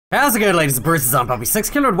How's it going, ladies and bruises? I'm Puppy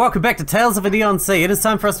Sixkilla and welcome back to Tales of a Neon Sea. It is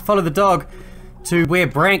time for us to follow the dog to where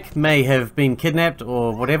Brank may have been kidnapped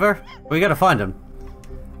or whatever. We gotta find him.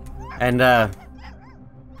 And then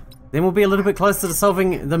we'll be a little bit closer to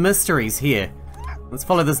solving the mysteries here. Let's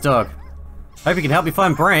follow this dog. Hope you can help me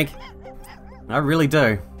find Brank. I really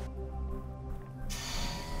do.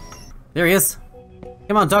 There he is.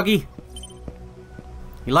 Come on, doggy.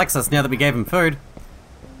 He likes us now that we gave him food.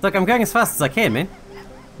 Look, I'm going as fast as I can, man.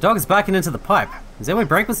 The dog is barking into the pipe. Is that where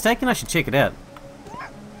Brank was taken? I should check it out.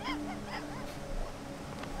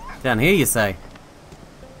 Down here, you say?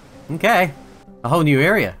 Okay. A whole new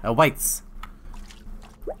area awaits.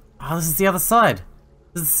 Oh, this is the other side.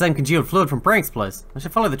 This is the same congealed fluid from Brank's place. I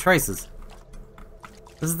should follow the traces.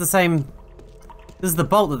 This is the same... This is the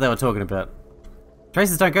bolt that they were talking about.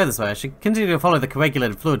 Traces don't go this way. I should continue to follow the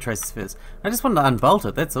coagulated fluid traces first. I just wanted to unbolt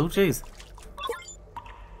it, that's all, jeez.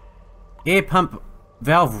 Air pump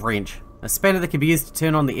valve wrench. A spanner that can be used to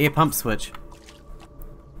turn on the air pump switch.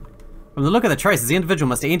 From the look of the traces, the individual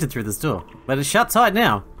must have entered through this door. But it's shut tight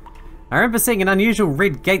now. I remember seeing an unusual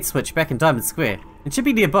red gate switch back in Diamond Square. It should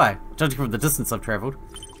be nearby, judging from the distance I've travelled.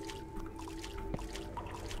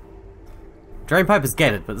 Drain pipe is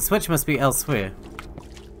gated, but the switch must be elsewhere.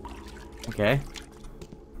 Okay.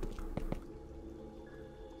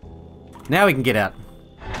 Now we can get out.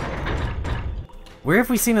 Where have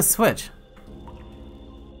we seen a switch?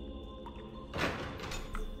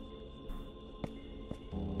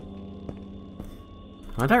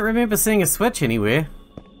 I don't remember seeing a switch anywhere.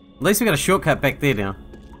 At least we got a shortcut back there now.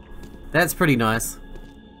 That's pretty nice.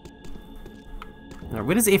 Alright,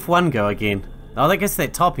 where does F1 go again? Oh, that gets to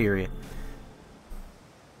that top area.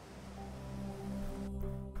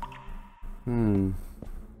 The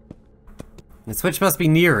switch must be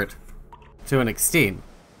near it. To an extent.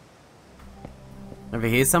 Over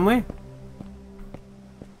here somewhere?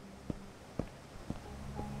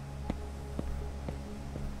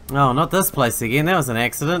 Oh, not this place again. That was an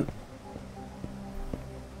accident.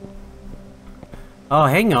 Oh,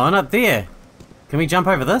 hang on, up there. Can we jump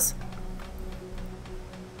over this?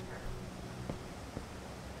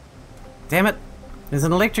 Damn it. There's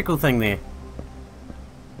an electrical thing there.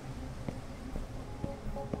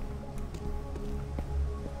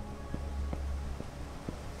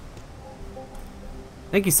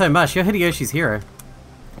 Thank you so much. You're Hideyoshi's hero.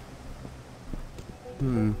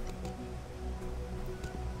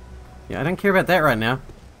 Yeah, I don't care about that right now.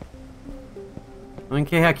 I don't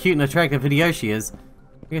care how cute and attractive Hideyoshi is.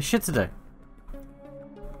 We got shit to do.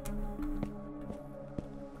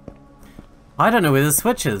 I don't know where the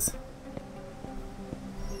switch is.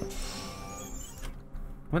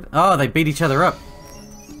 What? Oh, they beat each other up.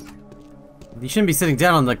 You shouldn't be sitting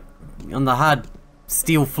down on the hard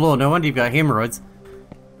steel floor. No wonder you've got hemorrhoids.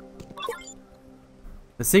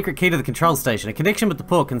 The secret key to the control station. A connection with the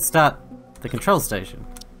port can start the control station.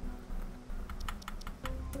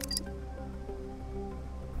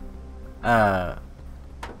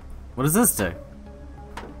 What does this do?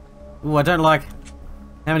 Ooh, I don't like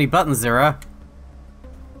how many buttons there are.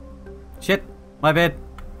 Shit, my bad.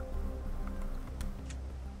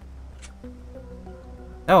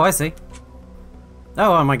 Oh, I see.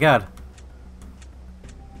 Oh my god.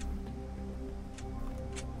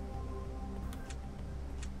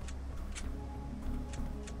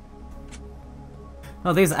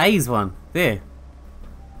 Oh, there's A's one. There.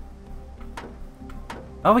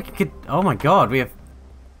 Oh, we could... Oh my god, we have...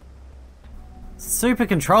 super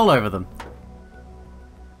control over them.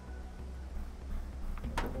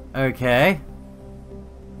 Okay.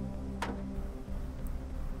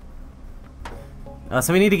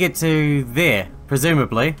 So we need to get to there,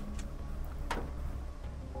 presumably.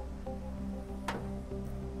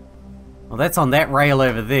 Well, that's on that rail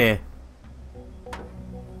over there.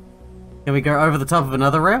 Can we go over the top of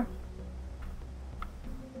another rail?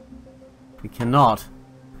 We cannot.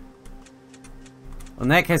 In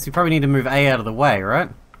that case, we probably need to move A out of the way, right?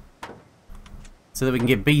 So that we can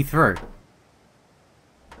get B through.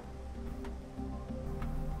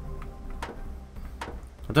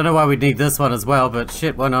 I don't know why we'd need this one as well, but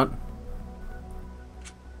shit, why not?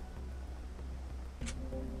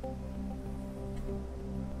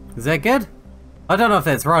 Is that good? I don't know if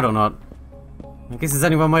that's right or not. I guess there's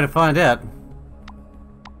only one way to find out.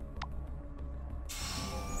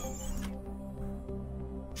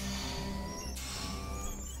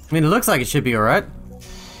 I mean, it looks like it should be alright.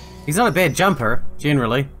 He's not a bad jumper,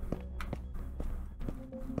 generally.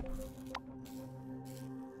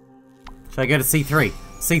 Should I go to C3?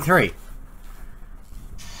 C3.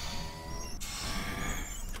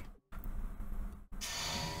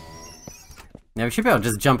 Now we should be able to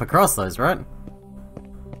just jump across those, right?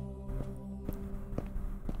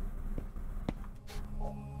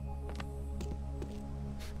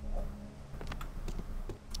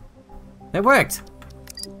 That worked!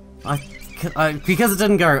 Because it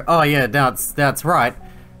didn't go, oh yeah, now it's right.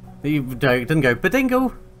 It didn't go,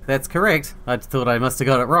 badingle! That's correct. I thought I must have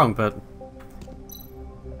got it wrong, but...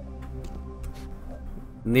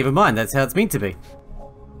 Never mind, that's how it's meant to be.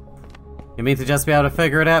 You're meant to just be able to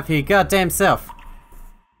figure it out for your goddamn self.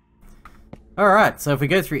 Alright, so if we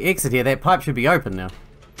go through exit here, that pipe should be open now.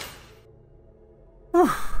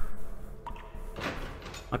 Whew.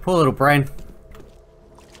 My poor little brain.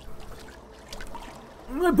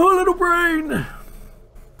 My poor little brain!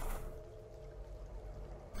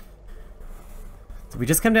 Did we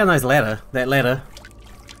just come down that ladder? I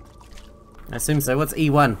assume so. What's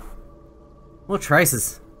E1? More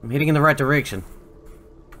traces. I'm heading in the right direction.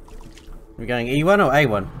 We're going E1 or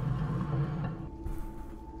A1?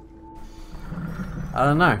 I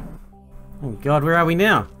don't know. Oh god, where are we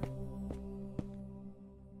now?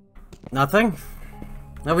 Nothing?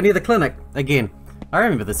 Now we're near the clinic again. I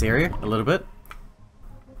remember this area a little bit.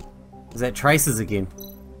 Is that traces again?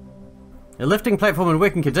 A lifting platform in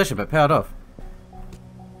working condition but powered off.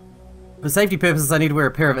 For safety purposes I need to wear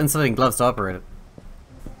a pair of insulating gloves to operate it.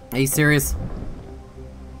 Are you serious?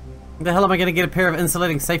 How the hell am I going to get a pair of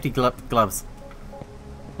insulating safety gloves?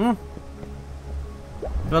 Hmm?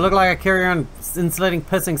 Do I look like I carry around insulating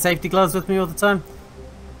pissing safety gloves with me all the time?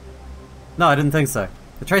 No, I didn't think so.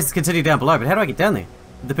 The traces continue down below, but how do I get down there?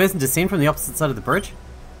 Did the person descend from the opposite side of the bridge?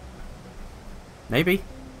 Maybe.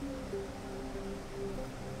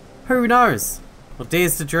 Who knows? Or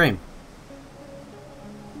dares to dream?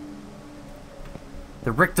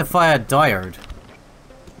 The rectifier diode.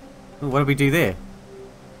 Ooh, what do we do there?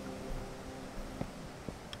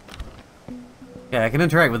 Yeah, I can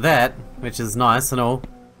interact with that, which is nice and all.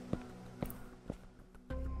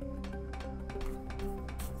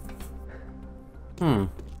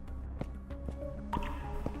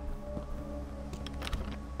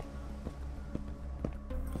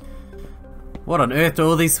 What on earth do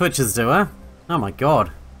all these switches do, huh? Oh my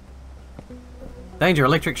god. Danger,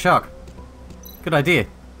 electric shock. Good idea.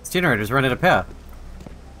 This generator's run out of power.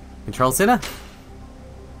 Control center?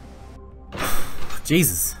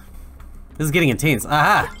 Jesus. This is getting intense.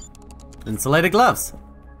 Aha! Insulated gloves.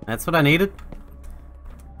 That's what I needed.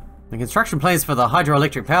 The construction plans for the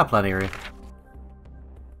hydroelectric power plant area.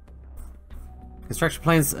 Construction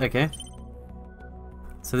plans, okay.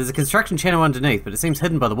 So there's a construction channel underneath, but it seems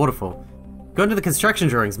hidden by the waterfall. Go into the construction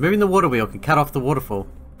drawings. Moving the water wheel can cut off the waterfall.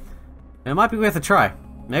 It might be worth a try.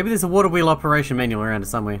 Maybe there's a water wheel operation manual around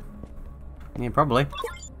somewhere. Yeah, probably.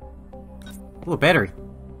 Ooh, a battery.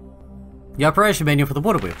 The operation manual for the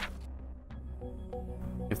water wheel.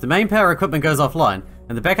 If the main power equipment goes offline,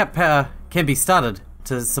 and the backup power can be started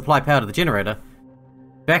to supply power to the generator,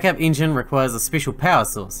 backup engine requires a special power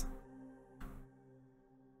source.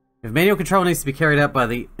 If manual control needs to be carried out by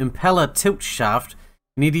the impeller tilt shaft,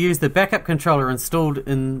 you need to use the backup controller installed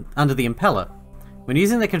under the impeller. When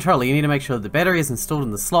using the controller, you need to make sure that the battery is installed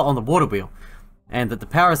in the slot on the water wheel, and that the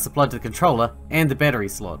power is supplied to the controller and the battery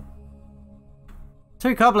slot.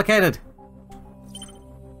 Too complicated!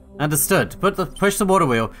 Understood. Push the water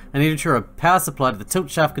wheel and ensure a power supply to the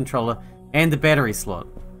tilt shaft controller and the battery slot.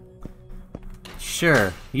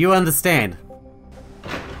 Sure, you understand.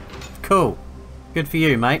 Cool. Good for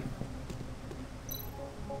you, mate.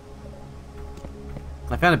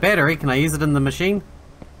 I found a battery. Can I use it in the machine?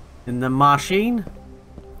 In the machine?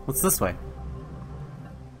 What's this way?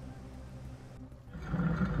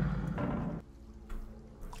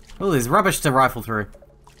 Oh, there's rubbish to rifle through.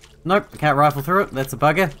 Nope, I can't rifle through it. That's a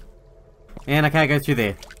bugger. And I can't go through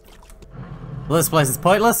there. Well, this place is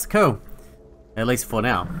pointless. Cool. At least for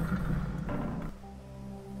now.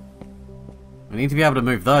 We need to be able to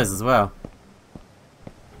move those as well.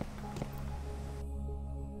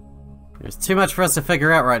 There's too much for us to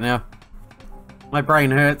figure out right now. My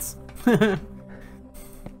brain hurts.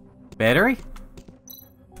 Battery?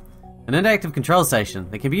 An inactive control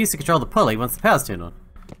station that can be used to control the pulley once the power's turned on.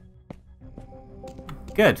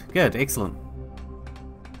 Good, good, excellent.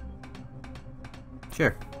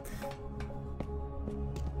 Sure.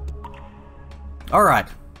 Alright.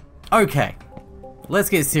 Okay. Let's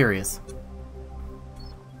get serious.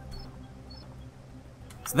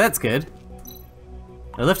 So that's good.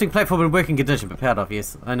 The lifting platform in working condition, but powered off,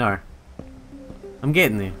 yes, I know. I'm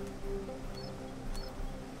getting there.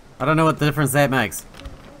 I don't know what the difference that makes.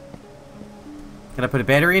 Can I put a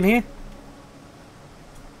battery in here?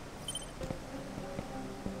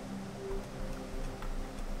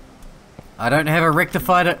 I don't have a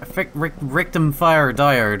rectifier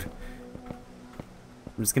diode.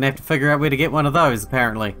 I'm just gonna have to figure out where to get one of those,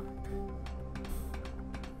 apparently.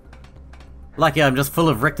 Lucky I'm just full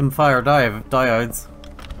of rectifier diodes.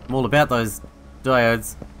 I'm all about those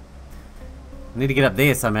diodes. I need to get up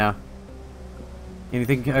there somehow.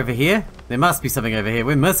 Anything over here? There must be something over here.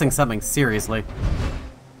 We're missing something, seriously.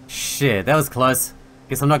 Shit, that was close.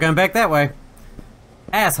 Guess I'm not going back that way.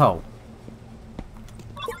 Asshole.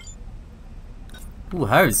 Ooh,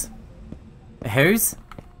 hose. A hose?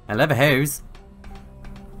 I love a hose.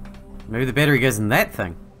 Maybe the battery goes in that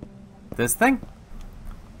thing. This thing?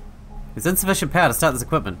 There's insufficient power to start this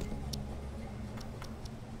equipment.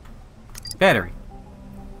 Battery.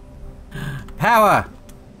 Power!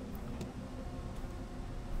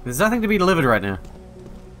 There's nothing to be delivered right now.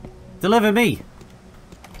 Deliver me!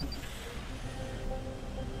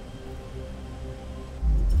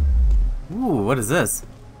 Ooh, what is this?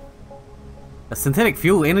 A synthetic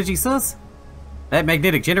fuel energy source? That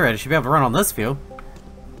magnetic generator should be able to run on this fuel.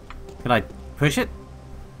 Can I push it?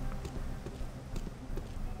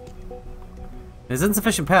 There's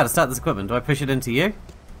insufficient power to start this equipment. Do I push it into you?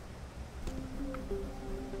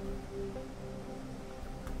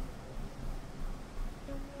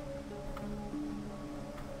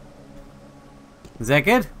 Is that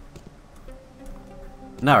good?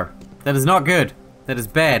 No, that is not good. That is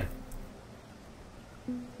bad.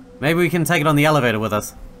 Maybe we can take it on the elevator with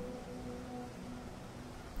us.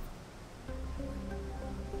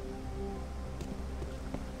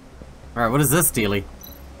 Alright, what is this dealie?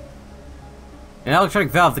 An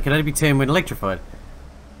electronic valve that can only be turned when electrified.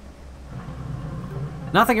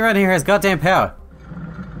 Nothing around here has goddamn power.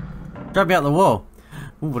 Drop me out the wall.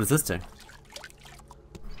 Ooh, what does this do?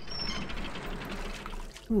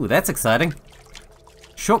 Ooh, that's exciting.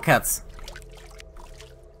 Shortcuts.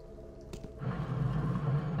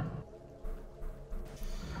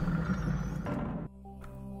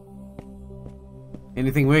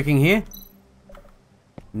 Anything working here?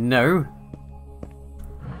 No.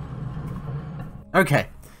 Okay.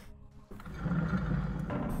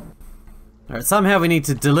 Alright, somehow we need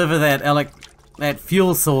to deliver that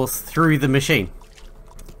fuel source through the machine.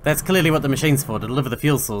 That's clearly what the machine's for, to deliver the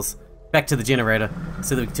fuel source back to the generator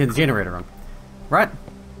so that we can turn the generator on. Right?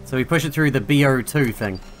 So we push it through the BO2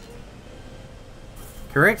 thing.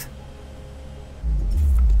 Correct?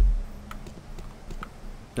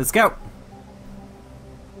 Let's go.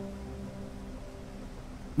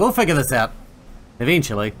 We'll figure this out.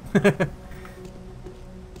 Eventually.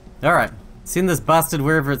 Alright. Send this bastard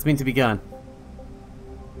wherever it's meant to be going.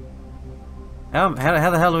 How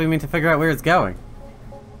the hell are we meant to figure out where it's going?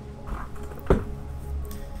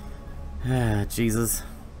 Ah, Jesus.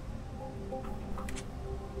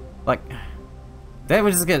 Like, that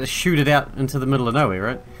we're just gonna shoot it out into the middle of nowhere,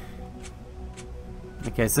 right?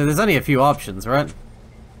 Okay, so there's only a few options, right?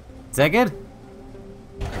 Is that good?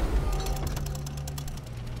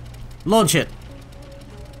 Launch it!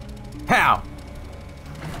 How?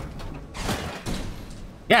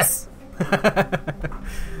 Yes!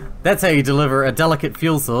 That's how you deliver a delicate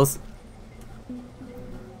fuel source.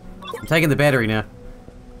 I'm taking the battery now.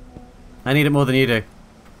 I need it more than you do.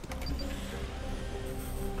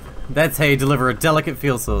 That's how you deliver a delicate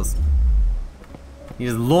fuel source. You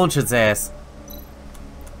just launch its ass.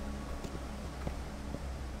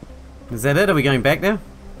 Is that it? Are we going back now?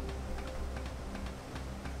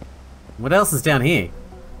 What else is down here?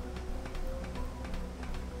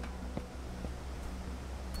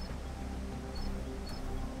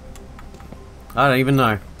 I don't even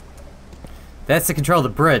know. That's to control the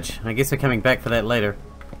bridge. I guess we're coming back for that later.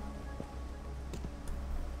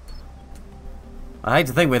 I hate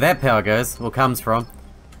to think where that power goes, or comes from.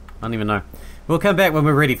 I don't even know. We'll come back when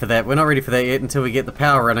we're ready for that. We're not ready for that yet until we get the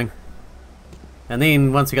power running. And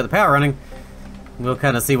then, once we get the power running, we'll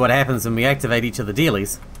kind of see what happens when we activate each of the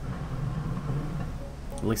dealies.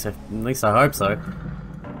 At least I hope so.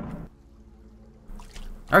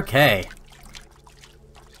 Okay.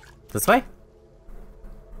 This way?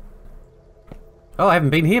 Oh, I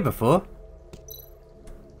haven't been here before.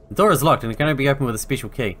 The door is locked and it can only be opened with a special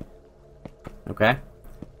key. Okay.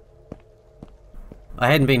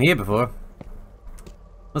 I hadn't been here before.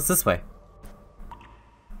 What's this way?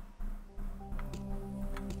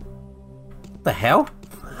 What the hell?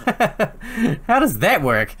 How does that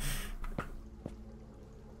work?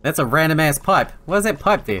 That's a random ass pipe. Why is that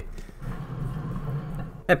pipe there?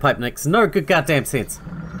 That pipe makes no good goddamn sense.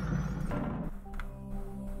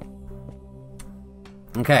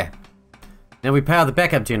 Okay. Now we power the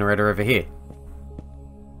backup generator over here.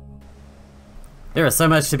 There is so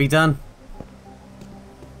much to be done.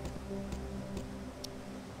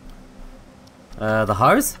 The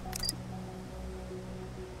hose?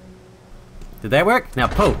 Did that work? Now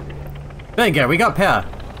pull. Bingo, we got power.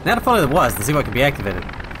 Now to follow the wires to see what can be activated.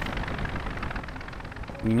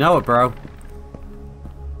 You know it, bro.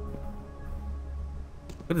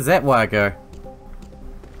 Where does that wire go?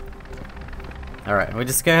 Alright, we'll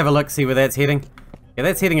just go have a look, see where that's heading. Yeah,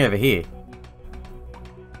 that's heading over here.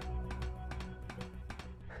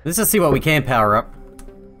 Let's just see what we can power up.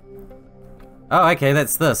 Oh, okay,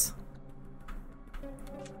 that's this.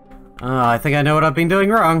 Oh, I think I know what I've been doing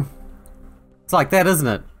wrong. It's like that, isn't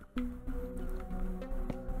it?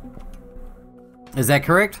 Is that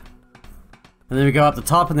correct? And then we go up the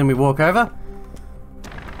top and then we walk over?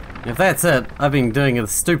 If that's it, I've been doing it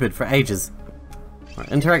stupid for ages.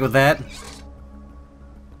 Right, interact with that.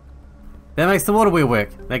 That makes the water wheel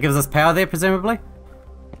work. That gives us power there, presumably.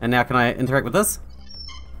 And now can I interact with this?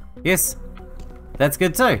 Yes. That's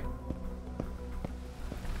good too.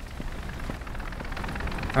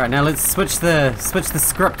 Alright, now let's switch the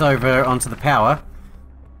script over onto the power.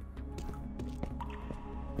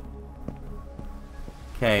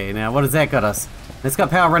 Okay, now what has that got us? It's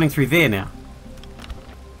got power running through there now.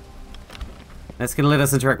 That's gonna let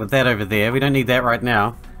us interact with that over there. We don't need that right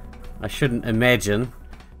now. I shouldn't imagine.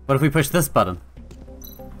 What if we push this button?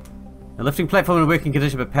 The lifting platform in working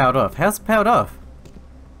condition but powered off. How's it powered off?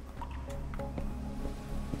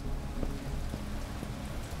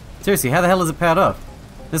 Seriously, how the hell is it powered off?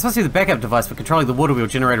 This must be the backup device for controlling the water wheel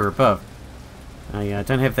generator above. Oh yeah, I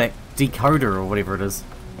don't have that decoder or whatever it is.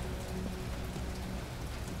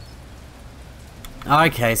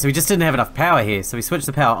 Okay, so we just didn't have enough power here, so we switched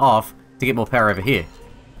the power off to get more power over here.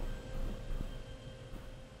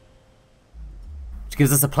 Which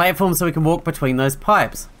gives us a platform so we can walk between those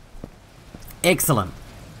pipes. Excellent.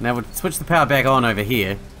 Now we'll switch the power back on over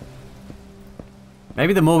here.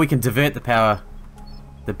 Maybe the more we can divert the power,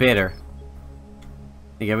 the better.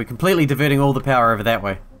 There you go, we're completely diverting all the power over that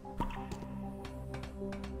way.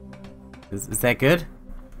 Is that good?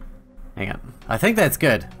 Hang on. I think that's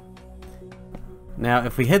good. Now,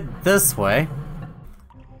 if we head this way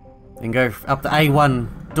and go up the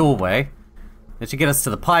A1 doorway, that should get us to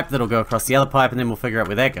the pipe that'll go across the other pipe, and then we'll figure out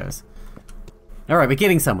where that goes. Alright, we're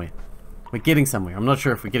getting somewhere. We're getting somewhere. I'm not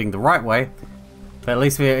sure if we're getting the right way, but at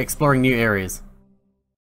least we're exploring new areas.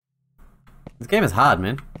 This game is hard,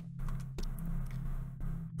 man.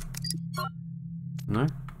 No?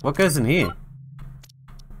 What goes in here?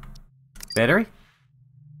 Battery?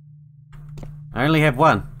 I only have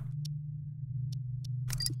one.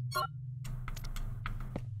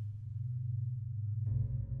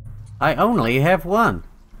 I only have one.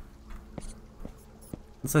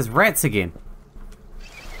 It says rats again.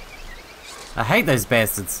 I hate those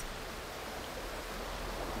bastards.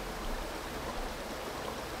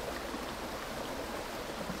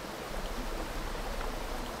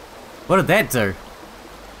 What did that do?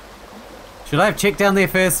 Should I have checked down there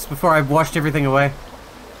first before I washed everything away?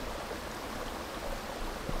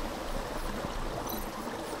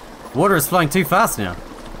 Water is flowing too fast now.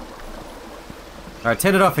 Alright,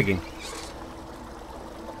 turn it off again.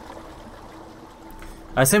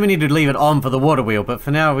 I assume we need to leave it on for the water wheel, but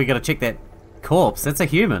for now we gotta check that corpse. That's a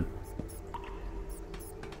human.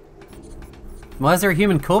 Why is there a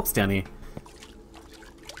human corpse down here?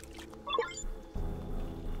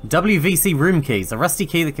 WVC room keys, a rusty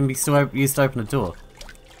key that can be used to open a door.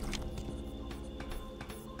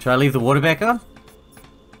 Should I leave the water back on?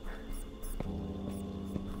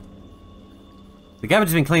 The garbage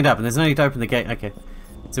has been cleaned up and there's no need to open the gate. Okay.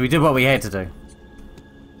 So we did what we had to do.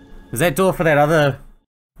 Is that door for that other...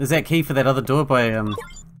 Is that key for that other door by, I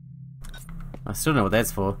still don't know what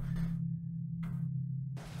that's for.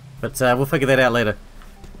 But, we'll figure that out later.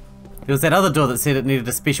 There was that other door that said it needed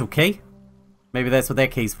a special key. Maybe that's what that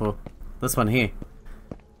key's for. This one here.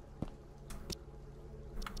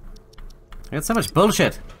 I got so much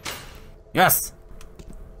bullshit. Yes!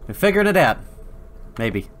 We're figuring it out.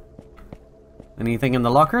 Maybe. Anything in the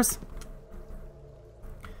lockers?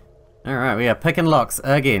 Alright, we are picking locks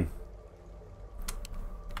again.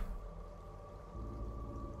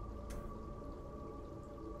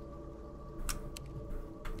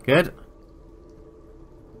 Good.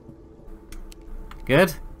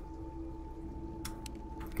 Good.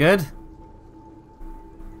 Good.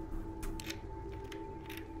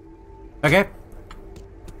 Okay.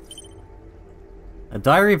 A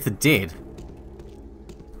diary of the dead.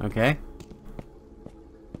 Okay.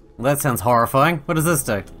 Well, that sounds horrifying. What does this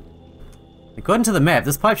do? According to the map,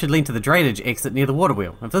 this pipe should lead to the drainage exit near the water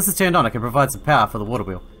wheel. If this is turned on, it can provide some power for the water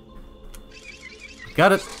wheel.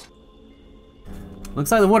 Got it. Looks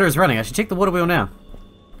like the water is running. I should check the water wheel now.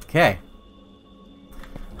 Okay.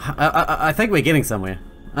 I think we're getting somewhere.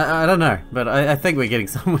 I don't know, but I think we're getting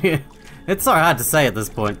somewhere. It's so hard to say at this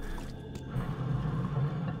point.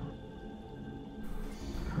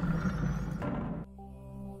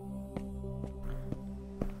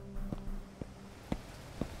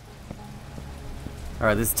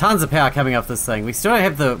 Alright, there's tons of power coming off this thing. We still don't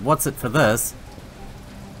have the what's it for this.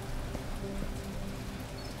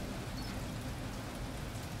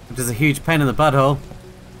 Which is a huge pain in the butthole.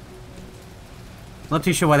 Not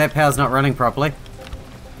too sure why that power's not running properly.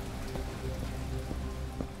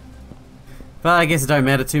 But I guess it don't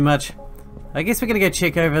matter too much. I guess we're gonna go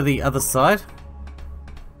check over the other side.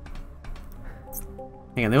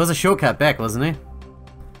 Hang on, there was a shortcut back, wasn't there?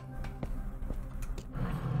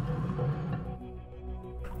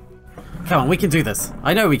 Come on, we can do this.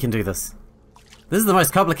 I know we can do this. This is the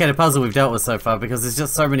most complicated puzzle we've dealt with so far because there's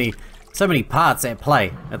just so many parts at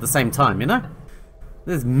play at the same time, you know?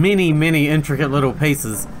 There's many intricate little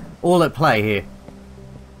pieces all at play here.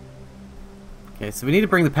 Okay, so we need to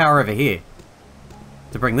bring the power over here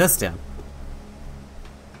to bring this down.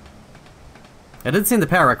 I did send the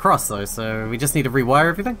power across though, so we just need to rewire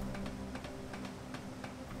everything.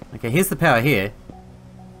 Okay, here's the power here.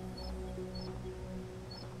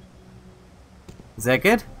 Is that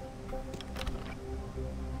good?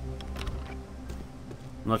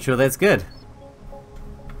 I'm not sure that's good.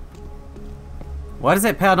 Why does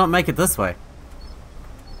that power not make it this way?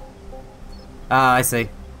 Ah, I see.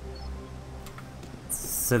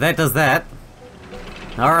 So that does that.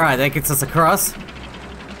 Alright, that gets us across.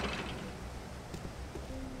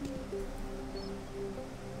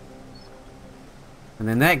 And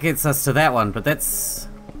then that gets us to that one, but that's...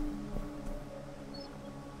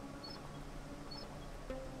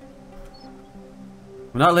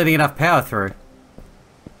 We're not letting enough power through.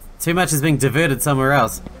 Too much is being diverted somewhere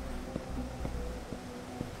else.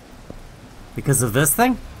 Because of this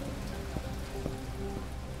thing?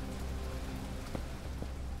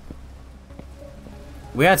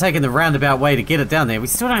 We are taking the roundabout way to get it down there. We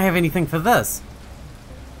still don't have anything for this.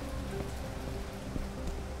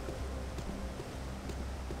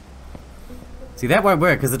 See, that won't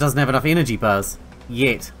work because it doesn't have enough energy bars.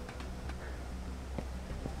 Yet.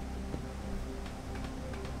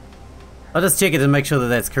 I'll just check it and make sure that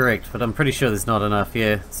that's correct, but I'm pretty sure there's not enough.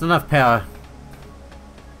 Yeah, it's not enough power.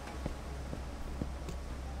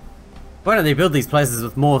 Why don't they build these places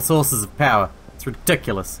with more sources of power? It's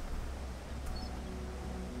ridiculous.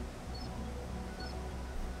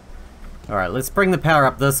 Alright, let's bring the power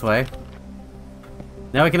up this way.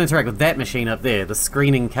 Now we can interact with that machine up there, the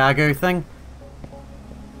screening cargo thing.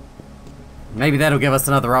 Maybe that'll give us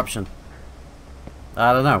another option.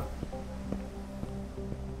 I don't know.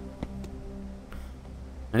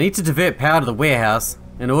 I need to divert power to the warehouse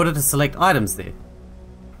in order to select items there.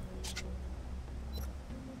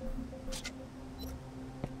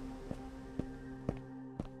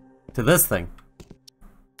 To this thing.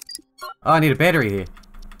 Oh, I need a battery here.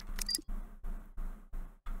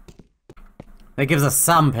 That gives us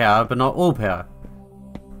some power, but not all power.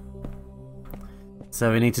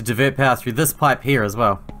 So we need to divert power through this pipe here as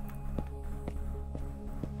well.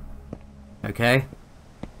 Okay.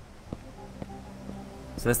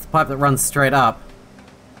 So that's the pipe that runs straight up.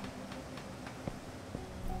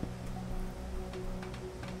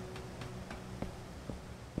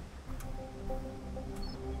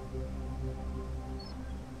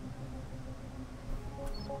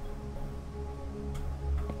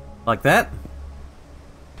 Like that?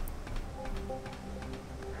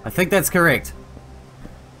 I think that's correct.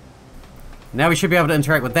 Now we should be able to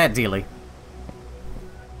interact with that dealie.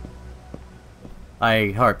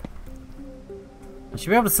 I hope. I should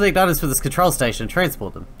be able to select items for this control station and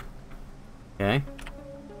transport them. Okay.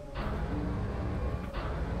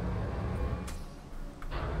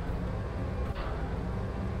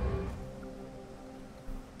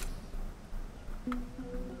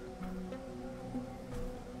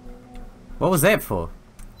 What was that for?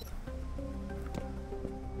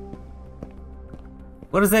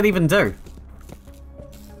 What does that even do?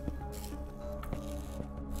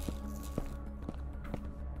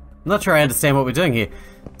 I'm not sure I understand what we're doing here.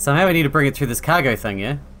 Somehow we need to bring it through this cargo thing,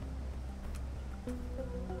 yeah?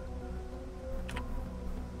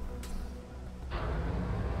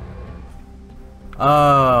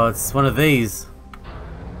 Oh, it's one of these.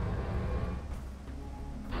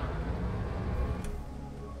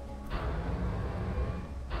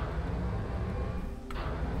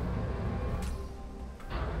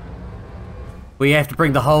 We have to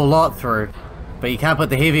bring the whole lot through, but you can't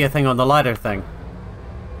put the heavier thing on the lighter thing.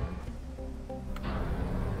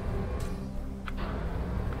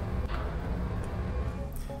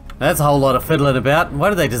 That's a whole lot of fiddling about. Why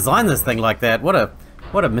did they design this thing like that? What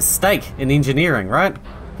a mistake in engineering, right?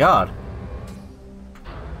 God.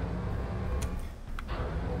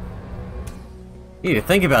 You need to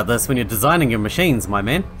think about this when you're designing your machines, my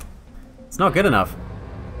man. It's not good enough.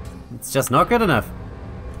 It's just not good enough.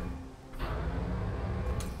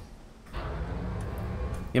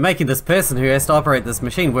 You're making this person who has to operate this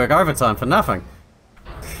machine work overtime for nothing.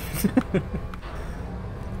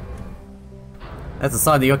 That's a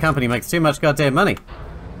sign that your company makes too much goddamn money.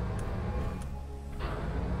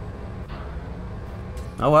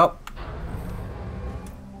 Oh well.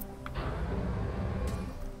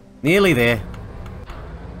 Nearly there.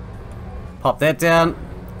 Pop that down.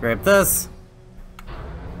 Grab this.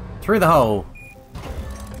 Through the hole.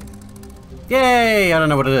 Yay! I don't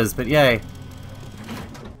know what it is, but yay.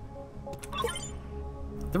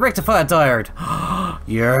 The rectifier diode.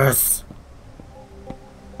 Yes!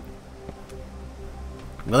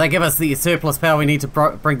 Will that give us the surplus power we need to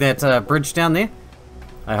bring that bridge down there?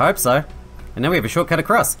 I hope so. And now we have a shortcut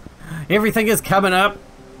across. Everything is coming up.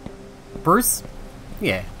 Bruce?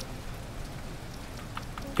 Yeah.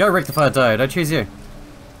 Go rectifier diode, I choose you.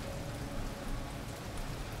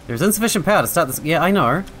 There's insufficient power to start this. Yeah, I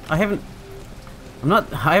know. I haven't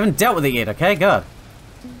dealt with it yet, okay? God.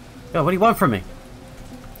 God, what do you want from me?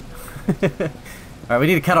 Alright, we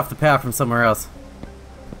need to cut off the power from somewhere else.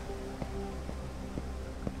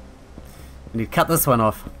 We need to cut this one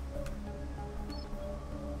off.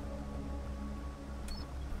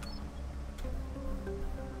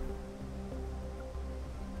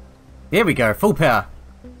 There we go, full power.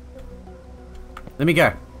 Let me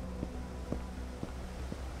go.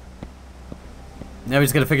 Now we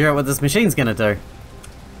just gotta figure out what this machine's gonna do.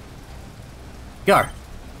 Go.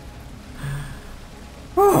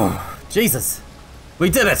 Whew, Jesus. We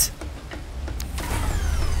did it!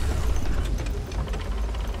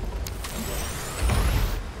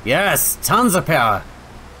 Yes, tons of power.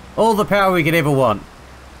 All the power we could ever want.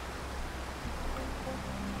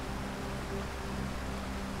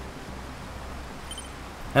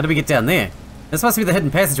 How do we get down there? This must be the hidden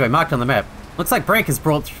passageway marked on the map. Looks like break has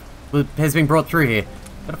been brought through here.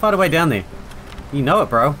 Gotta find a way down there. You know it,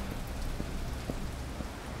 bro.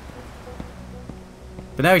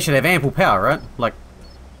 But now we should have ample power, right? Like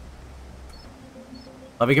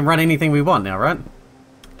we can run anything we want now, right?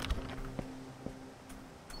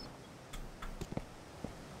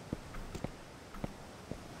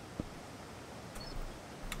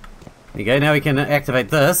 There you go, now we can activate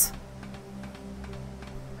this.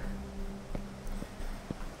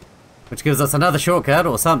 Which gives us another shortcut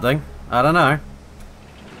or something. I don't know.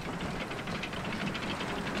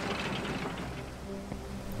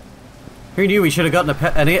 Who knew we should have gotten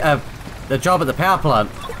a job at the power plant?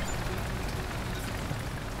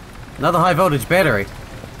 Another high voltage battery.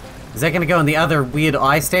 Is that going to go in the other weird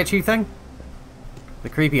eye statue thing? The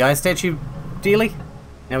creepy eye statue dealy?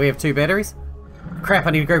 Now we have 2 batteries? Crap,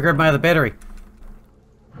 I need to go grab my other battery.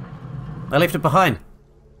 I left it behind.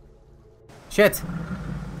 Shit.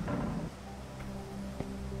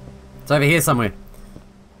 It's over here somewhere.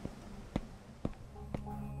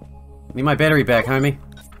 Need my battery back, homie.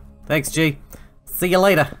 Thanks, G. See you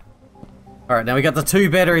later. Alright, now we got the 2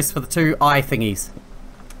 batteries for the 2 eye thingies.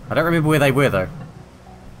 I don't remember where they were, though.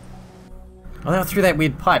 Oh, they were through that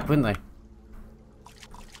weird pipe, weren't they?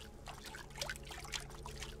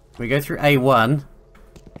 We go through A1.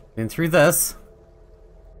 Then through this.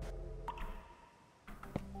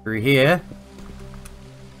 Through here.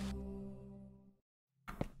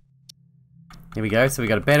 Here we go, so we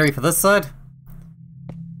got a battery for this side.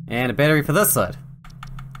 And a battery for this side.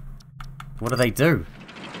 What do they do?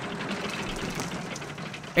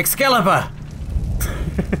 Excalibur!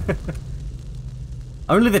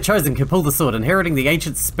 Only the chosen can pull the sword, inheriting the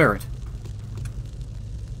ancient spirit.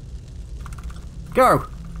 Go!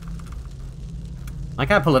 I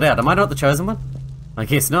can't pull it out. Am I not the chosen one? I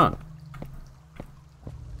guess not.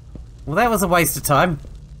 Well, that was a waste of time.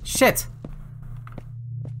 Shit!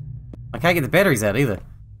 I can't get the batteries out either.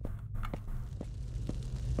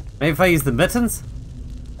 Maybe if I use the mittens?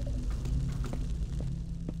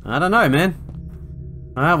 I don't know, man.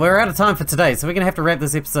 We're out of time for today, so we're gonna have to wrap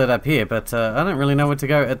this episode up here, but I don't really know where to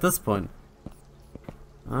go at this point.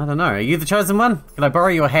 I don't know. Are you the chosen one? Can I borrow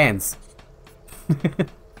your hands?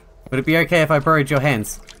 Would it be okay if I borrowed your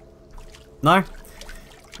hands? No?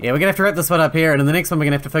 Yeah, we're gonna have to wrap this one up here, and in the next one we're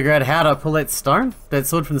gonna have to figure out how to pull that stone, that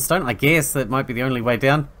sword from the stone. I guess that might be the only way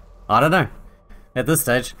down. I don't know. At this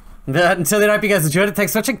stage. Until then, I hope you guys enjoyed it.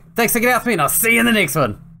 Thanks for watching. Thanks for hanging out with me, and I'll see you in the next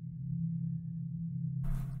one.